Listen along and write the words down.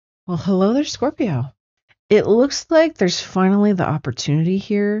Well, hello there, Scorpio. It looks like there's finally the opportunity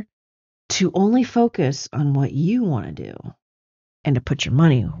here to only focus on what you want to do and to put your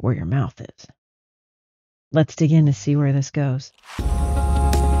money where your mouth is. Let's dig in to see where this goes.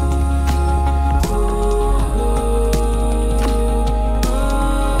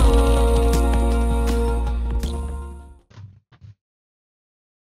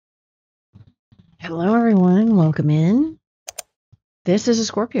 Hello, everyone. Welcome in. This is a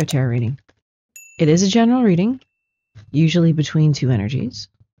Scorpio Tarot reading. It is a general reading, usually between two energies.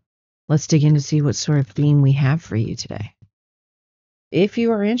 Let's dig in to see what sort of theme we have for you today. If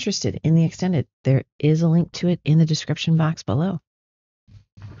you are interested in the extended, there is a link to it in the description box below.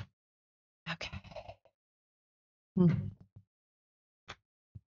 Okay.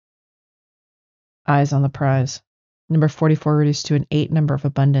 Eyes on the prize. Number 44 reduced to an 8, number of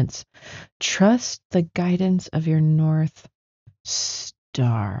abundance. Trust the guidance of your North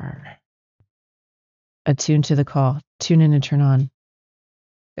Star. Attune to the call. Tune in and turn on.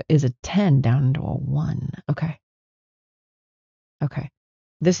 Is a 10 down into a 1. Okay.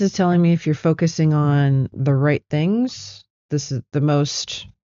 This is telling me if you're focusing on the right things, this is the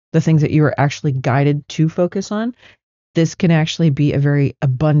things that you are actually guided to focus on. This can actually be a very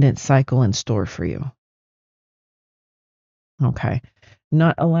abundant cycle in store for you. Okay.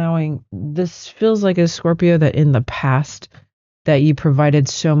 Not allowing, this feels like a Scorpio that in the past that you provided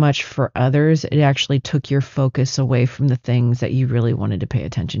so much for others, it actually took your focus away from the things that you really wanted to pay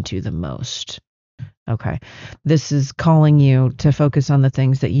attention to the most. Okay. This is calling you to focus on the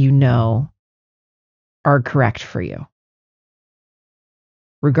things that you know are correct for you.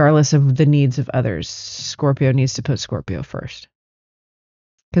 Regardless of the needs of others, Scorpio needs to put Scorpio first.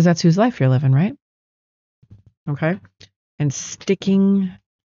 Because that's whose life you're living, right? Okay. And sticking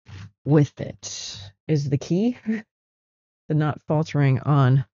with it is the key. The not faltering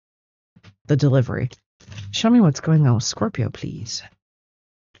on the delivery. Show me what's going on with Scorpio, please.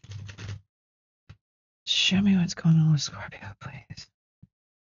 Show me what's going on with Scorpio, please.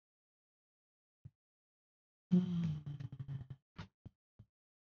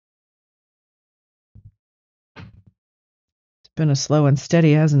 It's been a slow and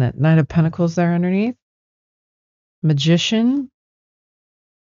steady, hasn't it? Knight of Pentacles there underneath. Magician.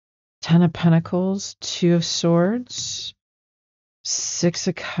 10 of Pentacles. 2 of Swords. 6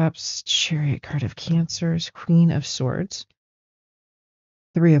 of Cups. Chariot card of Cancers. Queen of Swords.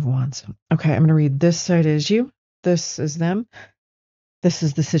 3 of Wands. Okay, I'm going to read this side is you. This is them. This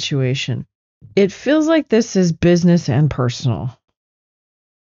is the situation. It feels like this is business and personal.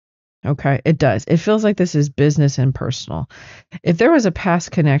 Okay, it does. It feels like this is business and personal. If there was a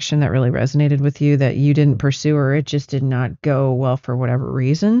past connection that really resonated with you that you didn't pursue or it just did not go well for whatever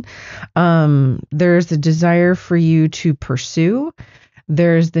reason, there's a desire for you to pursue.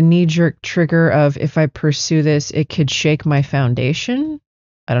 There's the knee-jerk trigger of if I pursue this, it could shake my foundation.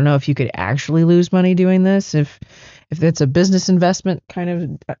 I don't know if you could actually lose money doing this. If it's a business investment kind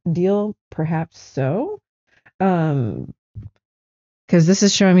of deal, perhaps so. Because this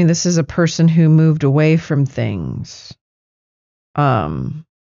is showing me this is a person who moved away from things. But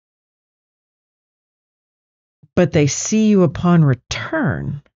they see you upon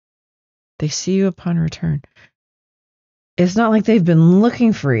return. It's not like they've been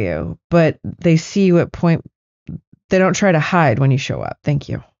looking for you, but they see you at point. They don't try to hide when you show up. Thank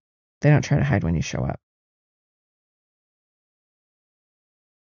you. They don't try to hide when you show up.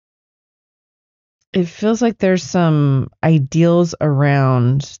 It feels like there's some ideals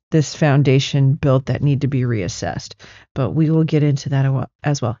around this foundation built that need to be reassessed, but we will get into that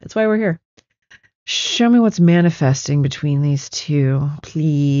as well. It's why we're here. Show me what's manifesting between these two,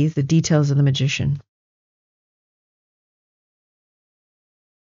 please. The details of the Magician.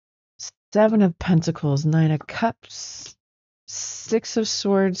 7 of Pentacles, 9 of Cups, 6 of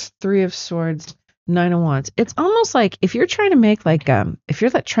Swords, 3 of Swords, 9 of Wands. It's almost like if you're trying to make if you're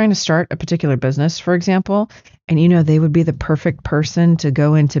trying to start a particular business, for example, and you know they would be the perfect person to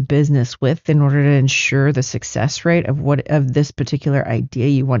go into business with in order to ensure the success rate of this particular idea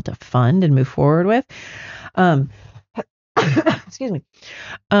you want to fund and move forward with. Excuse me.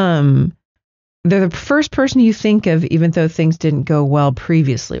 They're the first person you think of, even though things didn't go well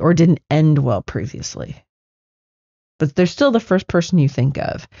previously or didn't end well previously. But they're still the first person you think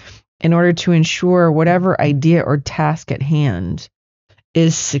of in order to ensure whatever idea or task at hand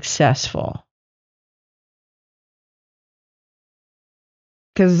is successful.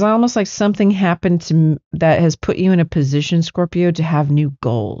 Because it's almost like something happened that has put you in a position, Scorpio, to have new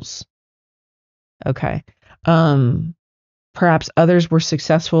goals. Okay. Perhaps others were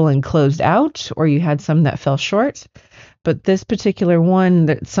successful and closed out, or you had some that fell short. But this particular one,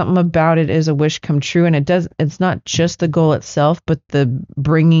 that something about it is a wish come true, and it's not just the goal itself, but the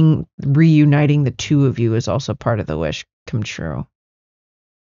reuniting the two of you is also part of the wish come true.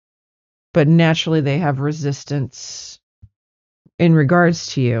 But naturally they have resistance in regards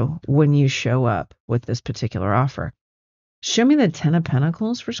to you when you show up with this particular offer. Show me the 10 of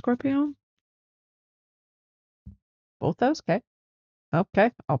Pentacles for Scorpio. Both those? Okay.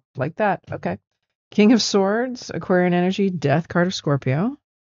 Okay. I'll like that. Okay. King of Swords, Aquarian energy, Death card of Scorpio.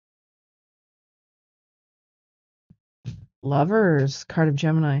 Lovers, card of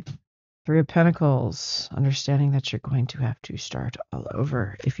Gemini. Three of Pentacles, understanding that you're going to have to start all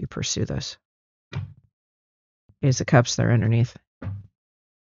over if you pursue this. Ace of Cups there underneath.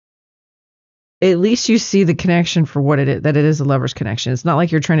 At least you see the connection for what it is, that it is a lover's connection. It's not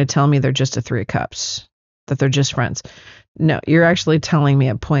like you're trying to tell me they're just a Three of Cups, that they're just friends. No, you're actually telling me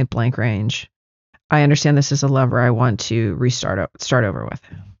at point blank range, I understand this is a lover I want to start over with.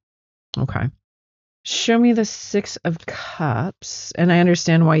 Okay. Show me the Six of Cups, and I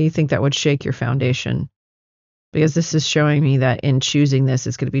understand why you think that would shake your foundation, because this is showing me that in choosing this,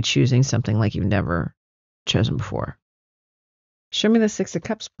 it's going to be choosing something like you've never chosen before. Show me the Six of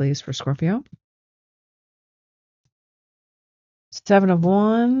Cups, please, for Scorpio. Seven of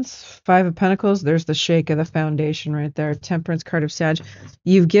Wands, Five of Pentacles. There's the shake of the foundation right there. Temperance card of Sag.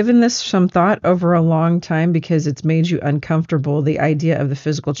 You've given this some thought over a long time because it's made you uncomfortable. The idea of the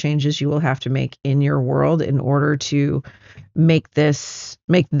physical changes you will have to make in your world in order to make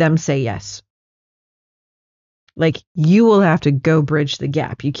them say yes. Like, you will have to go bridge the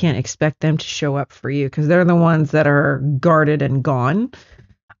gap. You can't expect them to show up for you because they're the ones that are guarded and gone.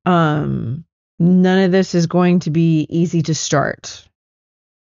 None of this is going to be easy to start.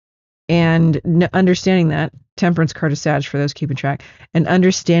 And understanding that, Temperance card of Sag for those keeping track, and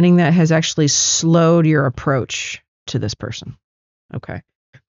understanding that has actually slowed your approach to this person. Okay.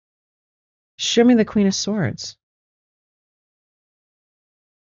 Show me the Queen of Swords.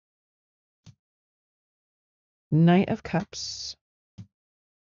 Knight of Cups.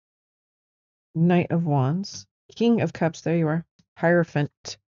 Knight of Wands. King of Cups, there you are.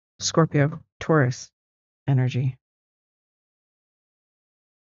 Hierophant. Scorpio. Taurus energy.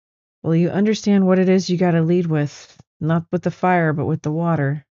 Well, you understand what it is you got to lead with, not with the fire, but with the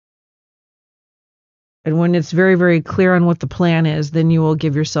water. And when it's very, very clear on what the plan is, then you will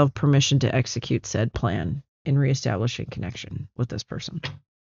give yourself permission to execute said plan in reestablishing connection with this person.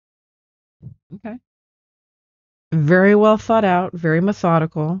 Okay. Very well thought out, very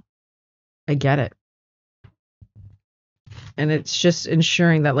methodical. I get it. And it's just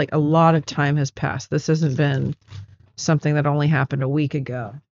ensuring that, like, a lot of time has passed. This hasn't been something that only happened a week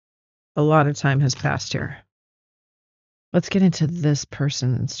ago. A lot of time has passed here. Let's get into this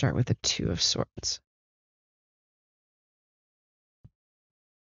person and start with the Two of Swords.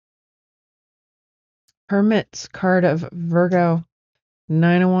 Hermit, card of Virgo.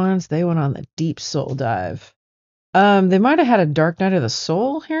 Nine of Wands, they went on the deep soul dive. They might have had a dark night of the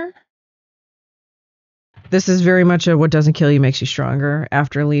soul here. This is very much a what doesn't kill you makes you stronger.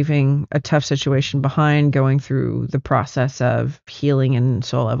 After leaving a tough situation behind, going through the process of healing and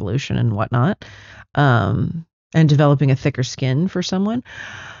soul evolution and whatnot, and developing a thicker skin for someone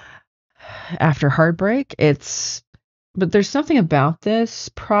after heartbreak. But there's something about this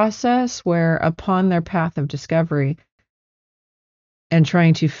process where upon their path of discovery and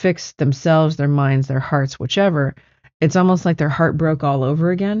trying to fix themselves, their minds, their hearts, whichever, it's almost like their heart broke all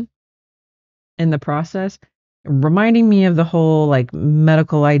over again in the process, reminding me of the whole like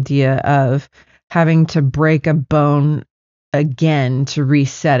medical idea of having to break a bone again to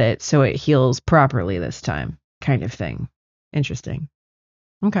reset it so it heals properly this time, kind of thing. Interesting.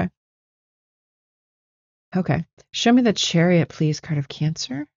 Okay. Show me the Chariot, please, card of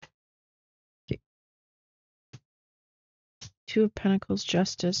Cancer. Two of Pentacles,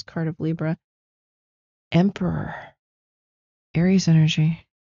 Justice, card of Libra. Emperor, Aries energy.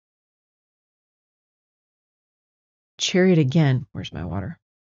 Chariot again. Where's my water?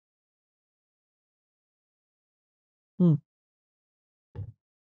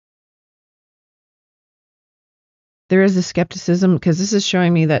 There is a skepticism because this is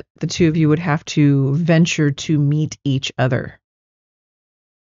showing me that the two of you would have to venture to meet each other.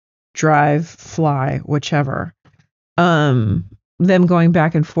 Drive, fly, whichever. Them going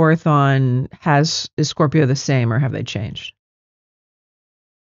back and forth on is Scorpio the same or have they changed?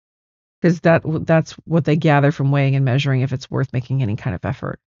 Because that's what they gather from weighing and measuring if it's worth making any kind of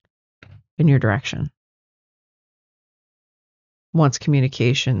effort in your direction. Once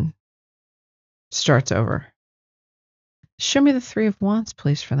communication starts over. Show me the Three of Wands,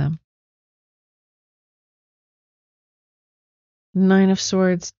 please, for them. Nine of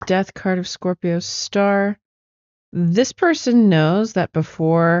Swords, Death card of Scorpio, Star. This person knows that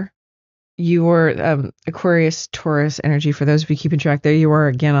before you were Aquarius, Taurus energy. For those of you keeping track, there you are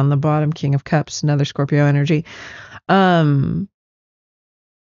again on the bottom, King of Cups, another Scorpio energy.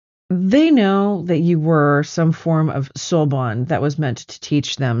 They know that you were some form of soul bond that was meant to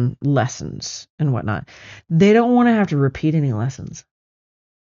teach them lessons and whatnot. They don't want to have to repeat any lessons.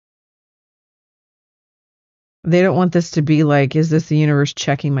 They don't want this to be like, is this the universe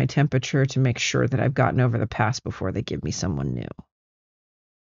checking my temperature to make sure that I've gotten over the past before they give me someone new?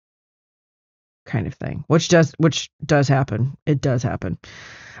 Kind of thing. Which does happen. It does happen.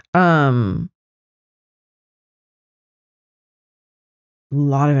 A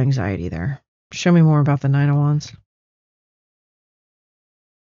lot of anxiety there. Show me more about the Nine of Wands.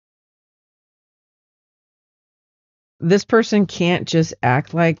 This person can't just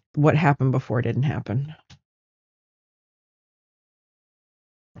act like what happened before didn't happen.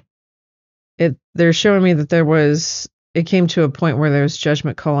 They're showing me that it came to a point where there was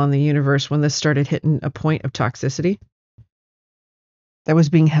judgment call on the universe when this started hitting a point of toxicity that was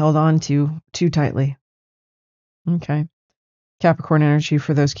being held on to too tightly. Okay. Capricorn energy,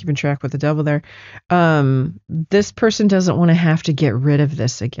 for those keeping track with the devil there. This person doesn't want to have to get rid of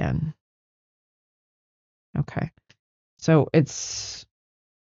this again. Okay. So it's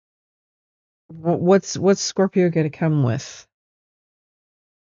what's Scorpio going to come with?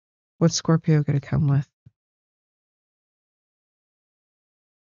 What's Scorpio going to come with?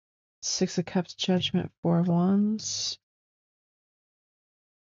 Six of Cups, Judgment, Four of Wands.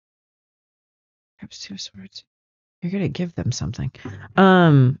 Cups, Two of Swords. You're going to give them something.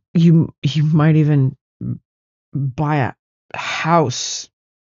 You might even buy a house,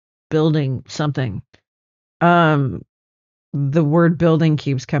 building something. The word building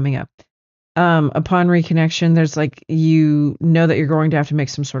keeps coming up. Upon reconnection, there's like, you know that you're going to have to make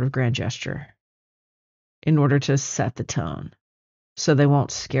some sort of grand gesture in order to set the tone so they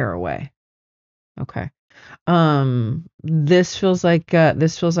won't scare away. Okay. This feels like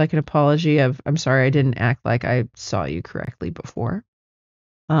an apology of, I'm sorry, I didn't act like I saw you correctly before.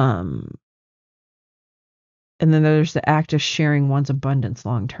 And then there's the act of sharing one's abundance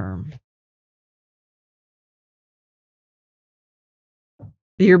long term.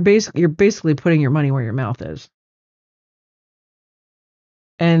 You're basically putting your money where your mouth is.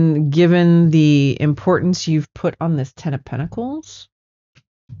 And given the importance you've put on this Ten of Pentacles,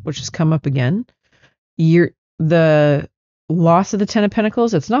 which has come up again, the loss of the Ten of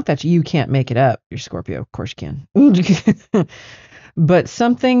Pentacles, it's not that you can't make it up. You're Scorpio, of course you can. But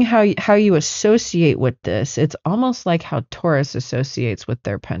something how you associate with this, it's almost like how Taurus associates with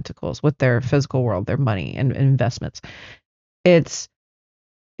their pentacles, with their physical world, their money and investments. It's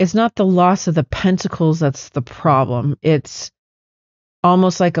not the loss of the pentacles that's the problem. It's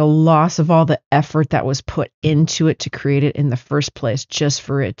almost like a loss of all the effort that was put into it to create it in the first place, just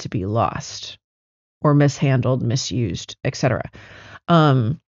for it to be lost or mishandled, misused, etc.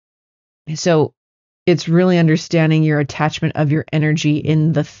 So it's really understanding your attachment of your energy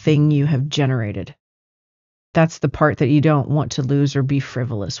in the thing you have generated. That's the part that you don't want to lose or be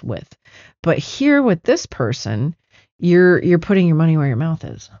frivolous with. But here with this person, you're putting your money where your mouth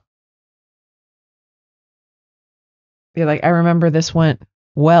is. You're like, I remember this went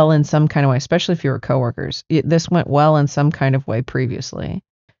well in some kind of way, especially if you were coworkers. This went well in some kind of way previously.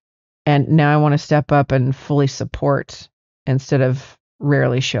 And now I want to step up and fully support instead of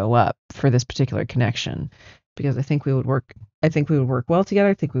rarely show up for this particular connection, because I think we would work well together.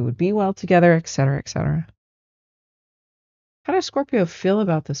 I think we would be well together, etc., etc. How does Scorpio feel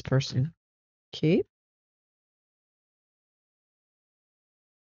about this person? Keith?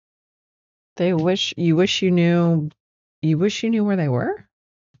 You wish you knew where they were?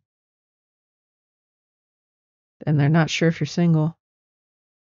 And they're not sure if you're single.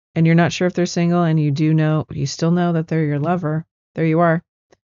 And you're not sure if they're single, and you still know that they're your lover. There you are.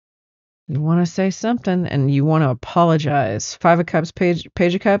 You want to say something and you want to apologize. Five of Cups, Page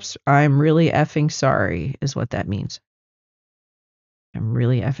of Cups. I'm really effing sorry is what that means. I'm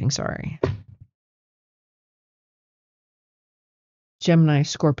really effing sorry. Gemini,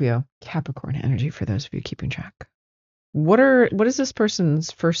 Scorpio, Capricorn energy, for those of you keeping track. What is this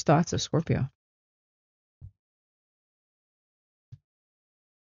person's first thoughts of Scorpio?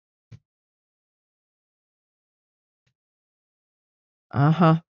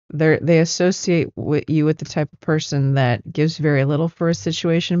 They associate you with the type of person that gives very little for a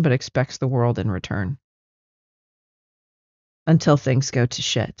situation but expects the world in return until things go to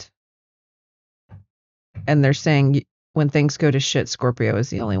shit. And they're saying when things go to shit, Scorpio is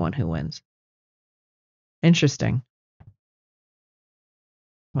the only one who wins. Interesting.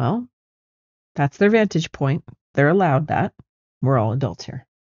 Well, that's their vantage point. They're allowed that. We're all adults here.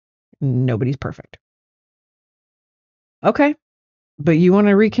 Nobody's perfect. Okay. But you want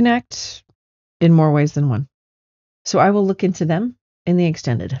to reconnect in more ways than one. So I will look into them in the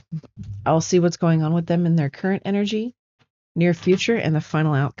extended. I'll see what's going on with them in their current energy, near future, and the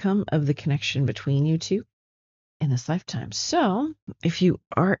final outcome of the connection between you two in this lifetime. So if you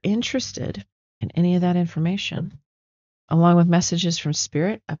are interested in any of that information, along with messages from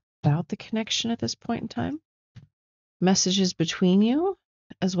Spirit about the connection at this point in time, messages between you,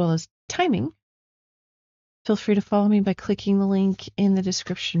 as well as timing, feel free to follow me by clicking the link in the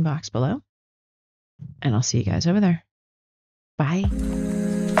description box below. And I'll see you guys over there. Bye.